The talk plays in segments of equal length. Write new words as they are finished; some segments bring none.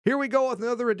Here we go with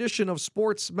another edition of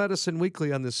Sports Medicine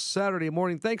Weekly on this Saturday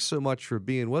morning. Thanks so much for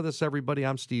being with us, everybody.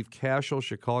 I'm Steve Cashel,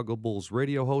 Chicago Bulls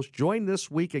radio host, joined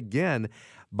this week again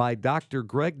by Dr.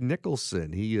 Greg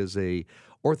Nicholson. He is a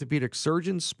orthopedic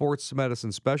surgeon, sports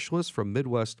medicine specialist from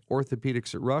Midwest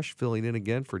Orthopedics at Rush, filling in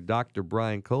again for Dr.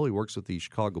 Brian Cole. He works with the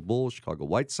Chicago Bulls, Chicago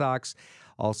White Sox,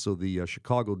 also the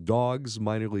Chicago Dogs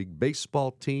minor league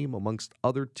baseball team, amongst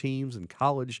other teams and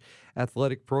college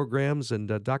athletic programs.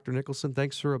 And Dr. Nicholson,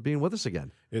 thanks for being with us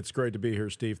again. It's great to be here,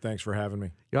 Steve. Thanks for having me.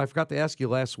 You know, I forgot to ask you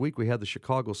last week, we had the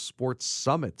Chicago Sports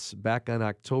Summit back on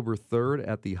October 3rd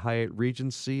at the Hyatt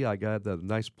Regency. I got the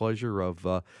nice pleasure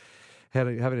of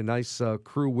having a nice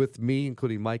crew with me,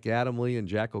 including Mike Adamle and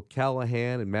Jack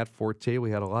O'Callahan and Matt Forte.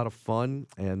 We had a lot of fun,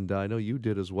 and I know you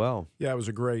did as well. Yeah, it was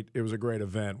a great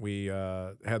event. We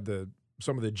had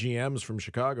some of the GMs from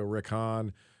Chicago, Rick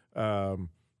Hahn,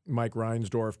 Mike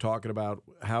Reinsdorf, talking about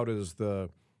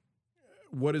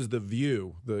what is the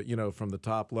view, from the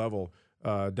top level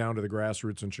down to the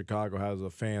grassroots in Chicago. How do the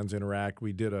fans interact?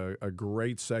 We did a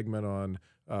great segment on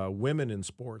women in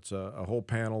sports, a whole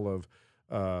panel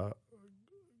of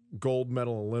gold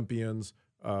medal Olympians,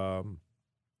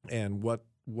 and what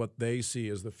they see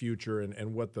as the future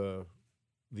and what the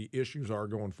issues are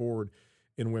going forward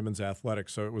in women's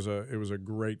athletics. So it was a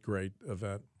great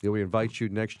event. Yeah, we invite you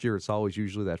next year. It's always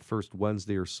usually that first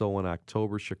Wednesday or so in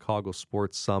October, Chicago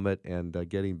Sports Summit, and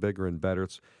getting bigger and better.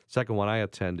 It's the second one I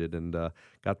attended and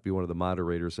got to be one of the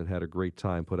moderators and had a great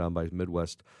time put on by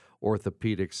Midwest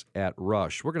Orthopedics at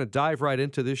Rush. We're going to dive right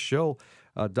into this show,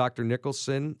 Dr.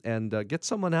 Nicholson, and get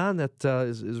someone on that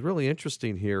is really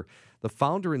interesting here. The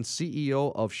founder and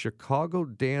CEO of Chicago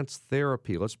Dance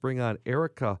Therapy. Let's bring on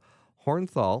Erica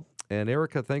Hornthal. And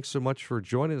Erica, thanks so much for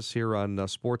joining us here on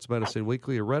Sports Medicine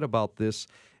Weekly. I read about this,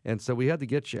 and so we had to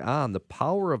get you on. The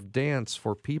power of dance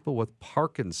for people with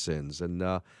Parkinson's. And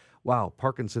wow,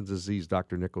 Parkinson's disease,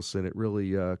 Dr. Nicholson, it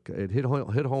really it hit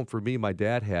home for me. My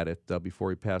dad had it before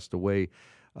he passed away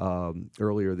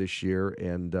earlier this year,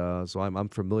 and so I'm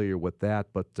familiar with that.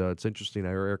 But it's interesting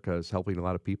how Erica is helping a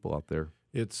lot of people out there.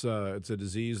 It's a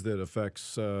disease that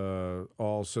affects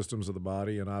all systems of the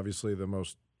body, and obviously the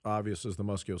most obvious is the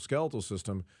musculoskeletal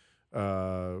system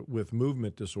with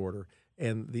movement disorder.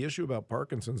 And the issue about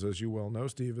Parkinson's, as you well know,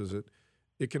 Steve, is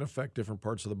it can affect different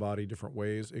parts of the body different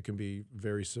ways. It can be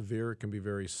very severe. It can be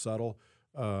very subtle.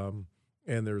 And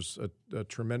there's a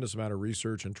tremendous amount of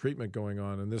research and treatment going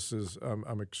on. And this is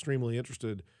I'm extremely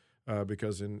interested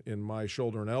because in my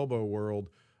shoulder and elbow world,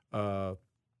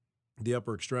 the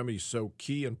upper extremity is so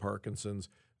key in Parkinson's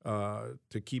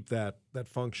to keep that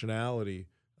functionality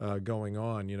going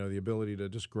on, the ability to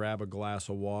just grab a glass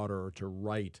of water or to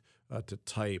write, to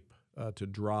type, to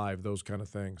drive, those kind of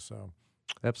things. So,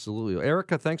 absolutely.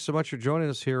 Erica, thanks so much for joining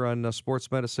us here on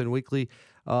Sports Medicine Weekly.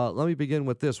 Let me begin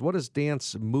with this. What is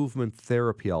dance movement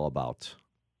therapy all about?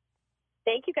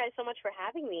 Thank you guys so much for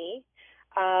having me.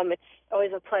 It's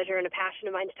always a pleasure and a passion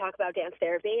of mine to talk about dance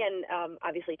therapy and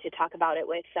obviously to talk about it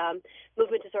with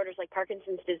movement disorders like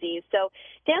Parkinson's disease. So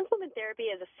dance movement therapy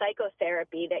is a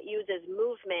psychotherapy that uses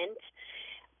movement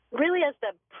really as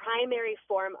the primary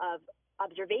form of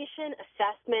observation,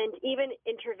 assessment, even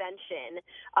intervention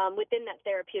within that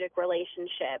therapeutic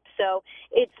relationship. So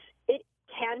it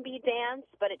can be dance,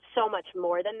 but it's so much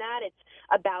more than that. It's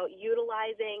about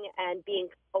utilizing and being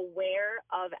aware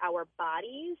of our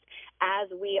bodies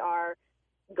as we are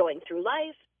going through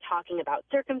life, talking about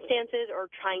circumstances, or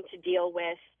trying to deal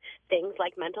with things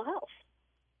like mental health.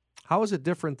 How is it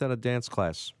different than a dance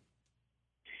class?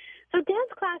 So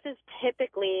dance classes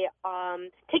typically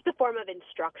take the form of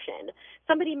instruction.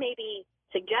 Somebody may be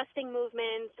suggesting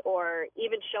movements or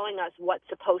even showing us what's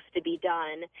supposed to be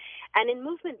done. And in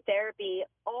movement therapy,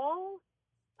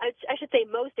 I should say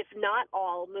most, if not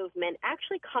all, movement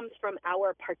actually comes from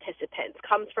our participants,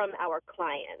 comes from our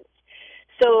clients.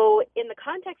 So in the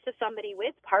context of somebody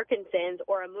with Parkinson's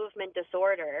or a movement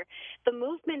disorder, the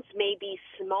movements may be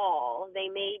small, they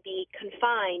may be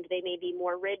confined, they may be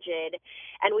more rigid,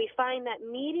 and we find that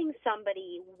meeting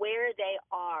somebody where they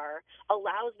are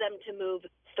allows them to move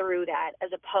through that,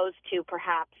 as opposed to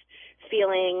perhaps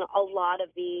feeling a lot of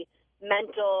the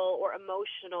mental or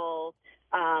emotional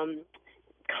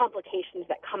complications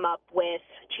that come up with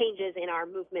changes in our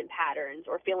movement patterns,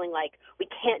 or feeling like we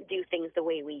can't do things the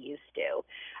way we used to.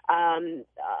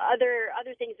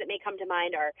 Other things that may come to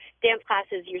mind are dance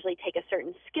classes usually take a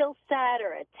certain skill set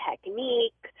or a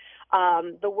technique.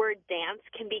 The word dance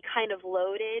can be kind of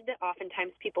loaded.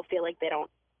 Oftentimes people feel like they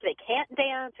can't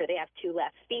dance, or they have two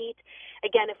left feet.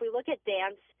 Again, if we look at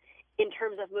dance in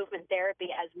terms of movement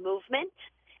therapy as movement,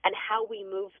 and how we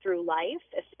move through life,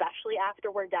 especially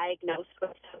after we're diagnosed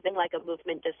with something like a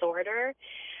movement disorder,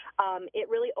 it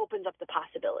really opens up the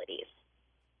possibilities.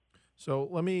 So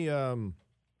let me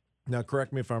now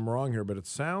correct me if I'm wrong here, but it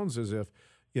sounds as if,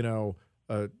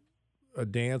 a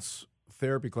dance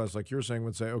therapy class, like you're saying,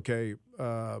 would say, okay,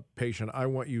 patient, I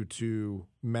want you to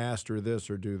master this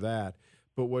or do that.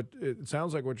 But what it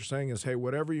sounds like what you're saying is, hey,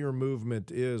 whatever your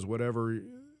movement is, whatever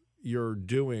you're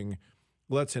doing,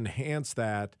 let's enhance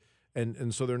that.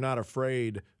 And so they're not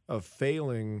afraid of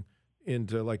failing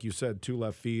into, like you said, 2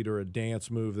 left feet or a dance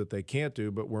move that they can't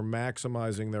do, but we're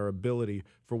maximizing their ability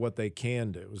for what they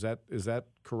can do. Is that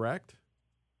correct?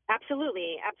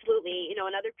 Absolutely.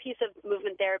 Another piece of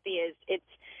movement therapy is it's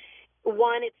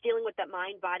dealing with that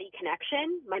mind-body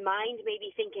connection. My mind may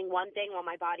be thinking one thing while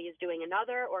my body is doing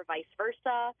another, or vice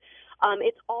versa.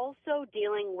 It's also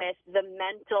dealing with the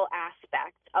mental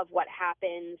aspect of what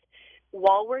happens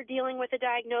while we're dealing with a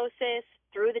diagnosis,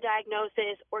 through the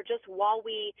diagnosis, or just while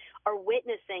we are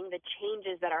witnessing the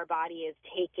changes that our body is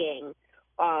taking,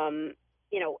 and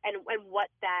what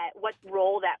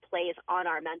role that plays on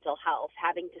our mental health,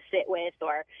 having to sit with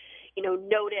or,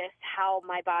 notice how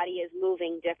my body is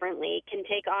moving differently can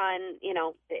take on,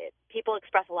 people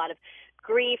express a lot of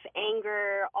grief,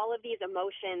 anger, all of these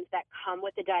emotions that come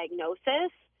with the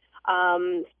diagnosis.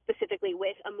 Specifically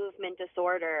with a movement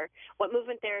disorder, what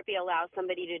movement therapy allows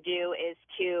somebody to do is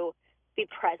to be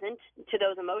present to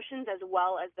those emotions as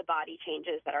well as the body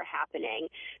changes that are happening.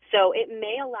 So it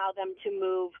may allow them to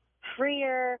move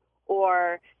freer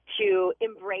or to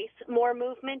embrace more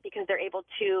movement because they're able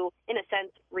to, in a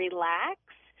sense, relax.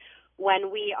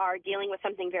 When we are dealing with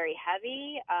something very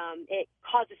heavy, it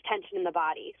causes tension in the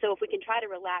body. So if we can try to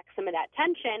relax some of that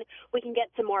tension, we can get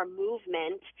some more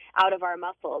movement out of our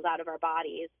muscles, out of our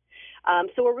bodies.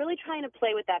 So we're really trying to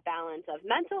play with that balance of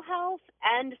mental health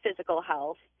and physical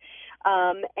health.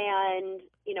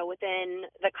 Within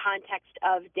the context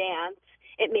of dance,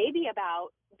 it may be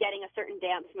about getting a certain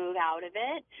dance move out of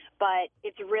it, but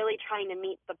it's really trying to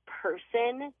meet the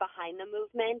person behind the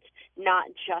movement, not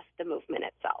just the movement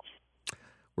itself.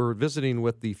 We're visiting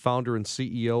with the founder and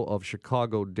CEO of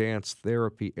Chicago Dance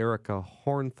Therapy, Erica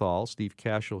Hornthal. Steve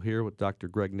Cashel here with Dr.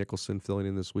 Greg Nicholson filling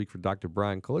in this week for Dr.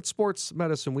 Brian Cole. It's Sports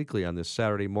Medicine Weekly on this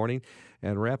Saturday morning.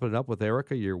 And wrapping it up with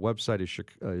Erica, your website is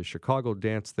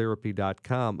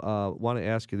chicagodancetherapy.com. Want to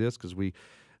ask you this because we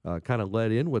kind of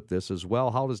led in with this as well.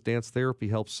 How does dance therapy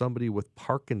help somebody with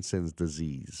Parkinson's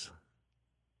disease?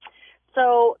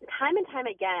 So time and time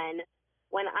again,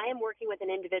 when I am working with an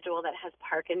individual that has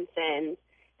Parkinson's,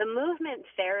 the movement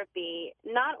therapy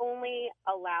not only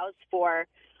allows for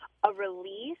a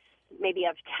release, maybe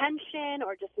of tension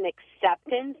or just an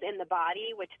acceptance in the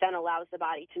body, which then allows the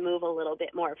body to move a little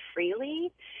bit more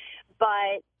freely,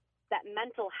 but that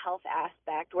mental health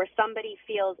aspect where somebody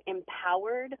feels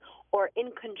empowered or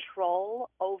in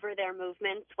control over their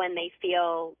movements when they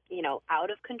feel, out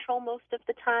of control most of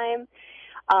the time.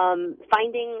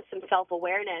 Finding some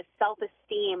self-awareness,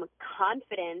 self-esteem,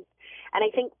 confidence, and I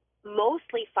think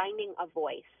mostly finding a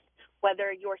voice,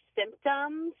 whether your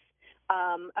symptoms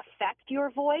affect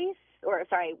your voice,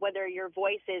 whether your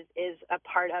voice is a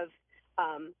part of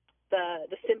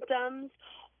the symptoms,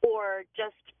 or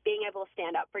just being able to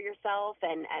stand up for yourself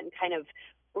and kind of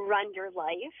run your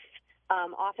life.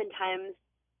 Oftentimes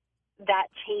that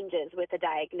changes with a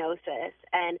diagnosis,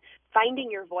 and finding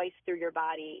your voice through your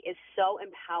body is so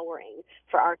empowering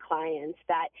for our clients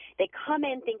that they come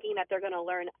in thinking that they're going to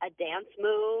learn a dance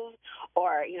move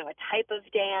or, a type of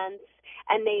dance,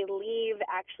 and they leave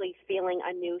actually feeling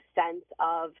a new sense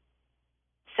of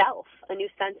self, a new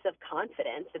sense of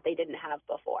confidence that they didn't have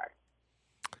before.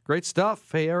 Great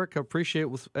stuff. Hey, Erica, appreciate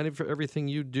it for everything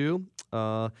you do,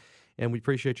 and we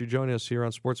appreciate you joining us here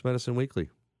on Sports Medicine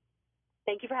Weekly.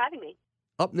 Thank you for having me.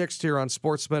 Up next here on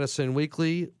Sports Medicine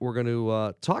Weekly, we're going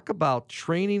to talk about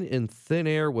training in thin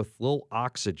air with low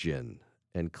oxygen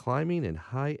and climbing in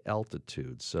high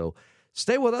altitude. So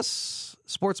stay with us,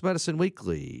 Sports Medicine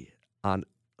Weekly on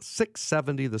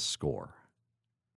 670 The Score.